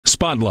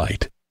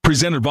Spotlight,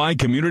 presented by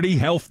Community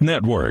Health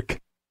Network.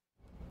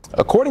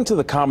 According to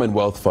the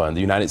Commonwealth Fund,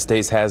 the United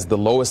States has the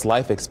lowest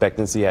life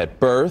expectancy at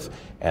birth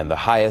and the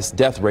highest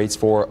death rates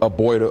for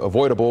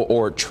avoidable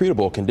or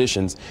treatable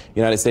conditions. The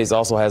United States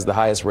also has the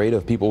highest rate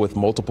of people with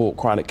multiple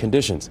chronic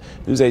conditions.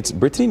 News 8's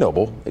Brittany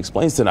Noble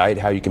explains tonight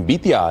how you can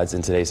beat the odds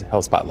in today's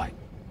Health Spotlight.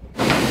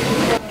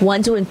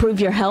 Want to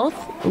improve your health?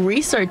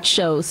 Research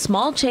shows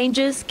small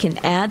changes can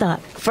add up.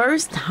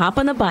 First, hop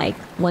on a bike.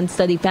 One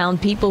study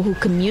found people who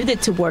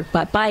commuted to work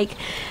by bike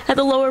had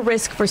a lower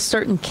risk for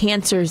certain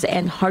cancers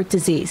and heart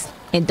disease.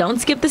 And don't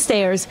skip the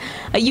stairs.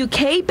 A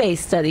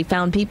UK-based study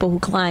found people who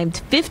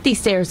climbed 50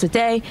 stairs a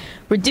day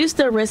reduced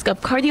their risk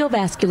of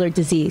cardiovascular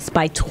disease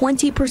by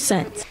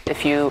 20%.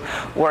 If you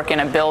work in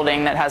a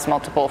building that has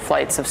multiple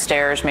flights of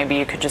stairs, maybe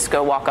you could just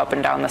go walk up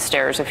and down the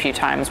stairs a few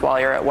times while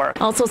you're at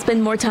work. Also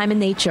spend more time in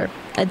nature.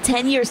 A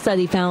 10-year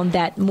study found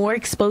that more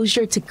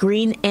exposure to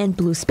green and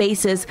blue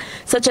spaces,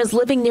 such as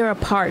living near a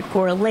park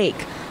or a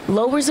lake,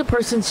 lowers a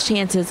person's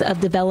chances of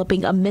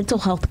developing a mental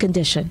health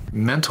condition.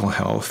 Mental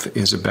health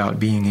is about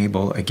being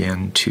able,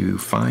 again, to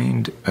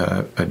find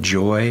a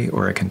joy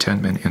or a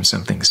contentment in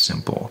something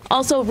simple.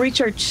 Also,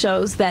 research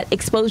shows that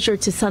exposure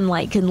to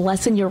sunlight can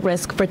lessen your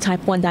risk for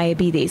type 1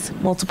 diabetes,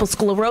 multiple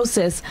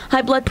sclerosis,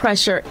 high blood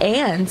pressure,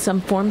 and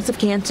some forms of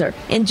cancer.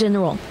 In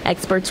general,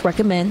 experts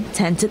recommend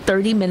 10 to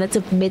 30 minutes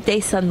of midday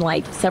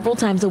sunlight several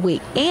times a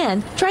week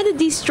and try to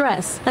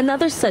de-stress.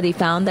 Another study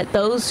found that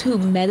those who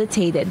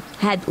meditated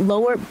had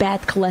lower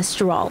bad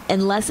cholesterol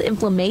and less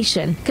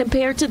inflammation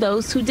compared to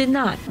those who did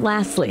not.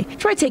 Lastly,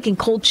 try taking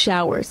cold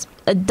showers.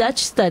 A Dutch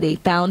study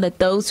found that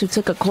those who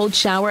took a cold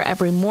shower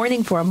every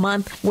morning for a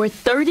month were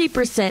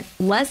 30%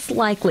 less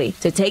likely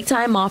to take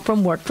time off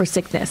from work for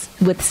sickness.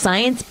 With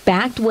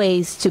science-backed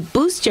ways to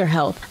boost your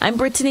health, I'm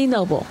Brittany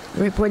Noble,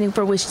 reporting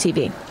for Wish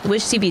TV,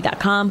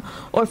 wishtv.com,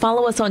 or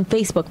follow us on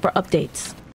Facebook for updates.